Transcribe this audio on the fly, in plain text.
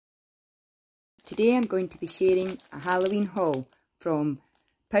Today I'm going to be sharing a Halloween haul from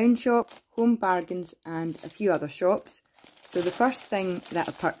Pound Shop, Home Bargains and a few other shops. So the first thing that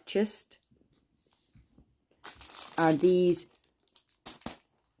I purchased are these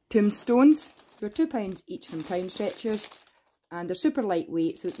tombstones. They're £2 each from Poundstretchers and they're super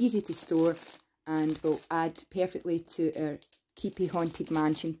lightweight, so easy to store and will add perfectly to our creepy haunted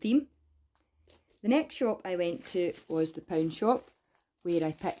mansion theme. The next shop I went to was the Pound Shop, where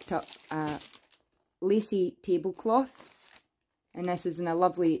I picked up a lacy tablecloth, and this is in a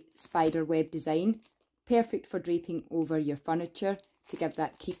lovely spider web design, perfect for draping over your furniture to give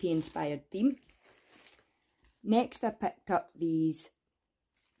that creepy inspired theme. Next I picked up these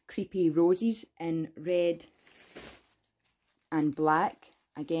creepy roses in red and black.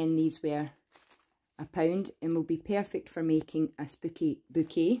 Again, these were £1 and will be perfect for making a spooky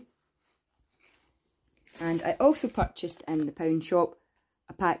bouquet. And I also purchased in the Pound Shop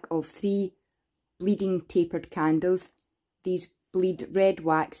a pack of 3 bleeding tapered candles. These bleed red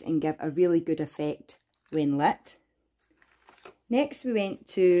wax and give a really good effect when lit. Next we went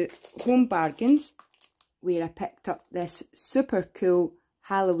to Home Bargains, where I picked up this super cool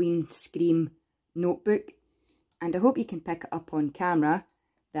Halloween Scream notebook, and I hope you can pick it up on camera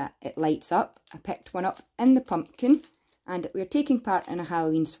that it lights up. I picked one up in the pumpkin, and we're taking part in a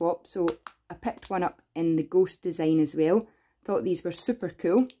Halloween swap, so I picked one up in the ghost design as well. Thought these were super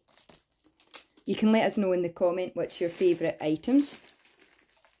cool. You can let us know in the comment what's your favourite items.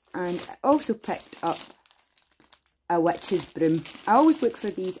 And I also picked up a witch's broom. I always look for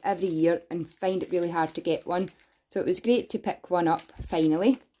these every year and find it really hard to get one, so it was great to pick one up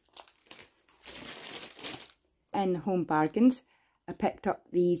finally. In Home Bargains, I picked up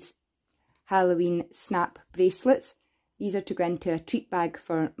these Halloween snap bracelets. These are to go into a treat bag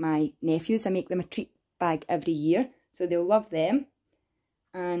for my nephews. I make them a treat bag every year, so they'll love them.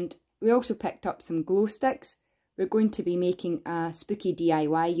 And we also picked up some glow sticks. We're going to be making a spooky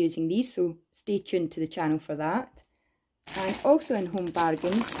DIY using these, so stay tuned to the channel for that. And also in Home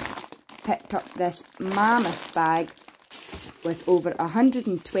Bargains, picked up this mammoth bag with over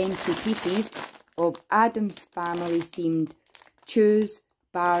 120 pieces of Addams Family themed chews,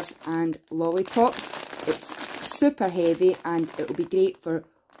 bars and lollipops. It's super heavy and it will be great for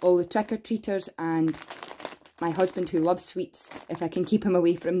all the trick-or-treaters and my husband who loves sweets, if I can keep him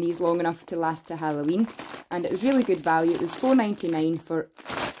away from these long enough to last to Halloween. And it was really good value. It was £4.99 for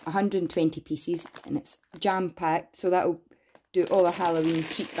 120 pieces, and it's jam-packed, so that'll do all our Halloween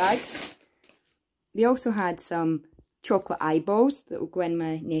treat bags. They also had some chocolate eyeballs that will go in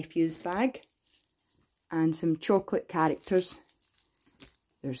my nephew's bag, and some chocolate characters.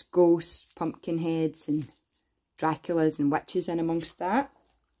 There's ghosts, pumpkin heads and Draculas and witches in amongst that.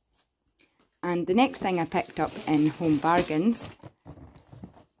 And the next thing I picked up in Home Bargains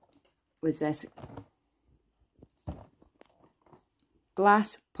was this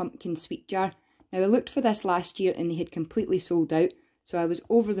glass pumpkin sweet jar. Now I looked for this last year and they had completely sold out, so I was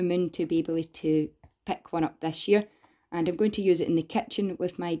over the moon to be able to pick one up this year, and I'm going to use it in the kitchen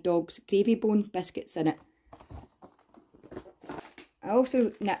with my dog's gravy bone biscuits in it. I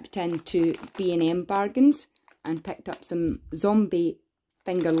also nipped into B&M Bargains and picked up some zombie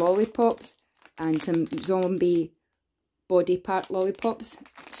finger lollipops and some zombie body part lollipops.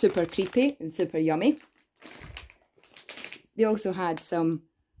 Super creepy and super yummy. They also had some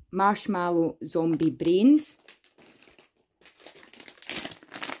marshmallow zombie brains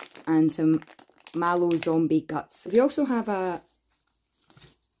and some mallow zombie guts. They also have a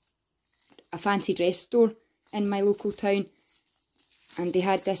fancy dress store in my local town, and they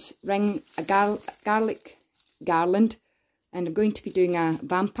had this ring, a garlic garland, and I'm going to be doing a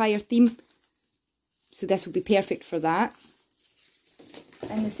vampire theme, so this will be perfect for that.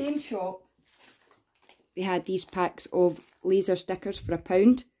 In the same shop, they had these packs of laser stickers for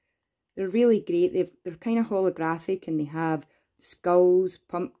 £1. They're really great. They're kind of holographic, and they have skulls,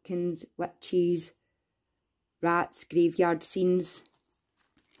 pumpkins, witches, rats, graveyard scenes.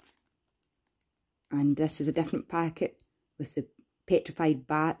 And this is a different packet with the petrified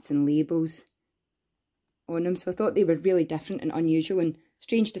bats and labels on them. So I thought they were really different and unusual and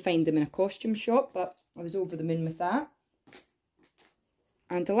strange to find them in a costume shop, but I was over the moon with that.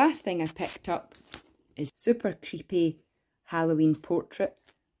 And the last thing I picked up is super creepy Halloween portrait,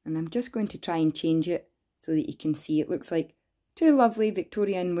 and I'm just going to try and change it so that you can see. It looks like 2 lovely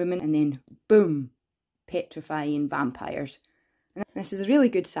Victorian women and then boom, petrifying vampires. And this is a really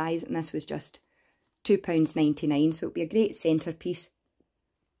good size, and this was just £2.99, so it'll be a great centrepiece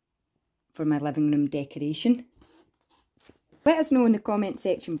for my living room decoration. Let us know in the comment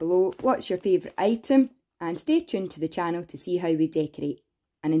section below what's your favourite item, and stay tuned to the channel to see how we decorate.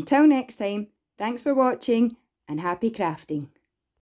 And until next time, Thanks for watching and happy crafting.